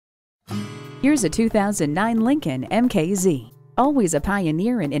Here's a 2009 Lincoln MKZ. Always a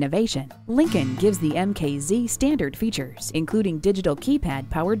pioneer in innovation, Lincoln gives the MKZ standard features, including digital keypad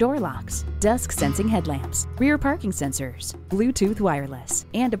power door locks, dusk-sensing headlamps, rear parking sensors, Bluetooth wireless,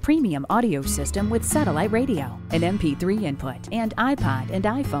 and a premium audio system with satellite radio, an MP3 input, and iPod and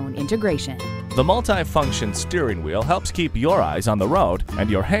iPhone integration. The multi-function steering wheel helps keep your eyes on the road and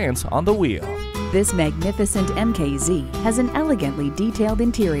your hands on the wheel. This magnificent MKZ has an elegantly detailed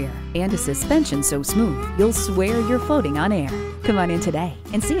interior and a suspension so smooth you'll swear you're floating on air. Come on in today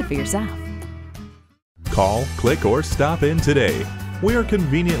and see it for yourself. Call, click, or stop in today. We are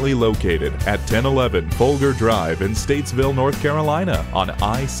conveniently located at 1011 Folger Drive in Statesville, North Carolina on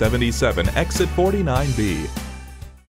I-77 exit 49B.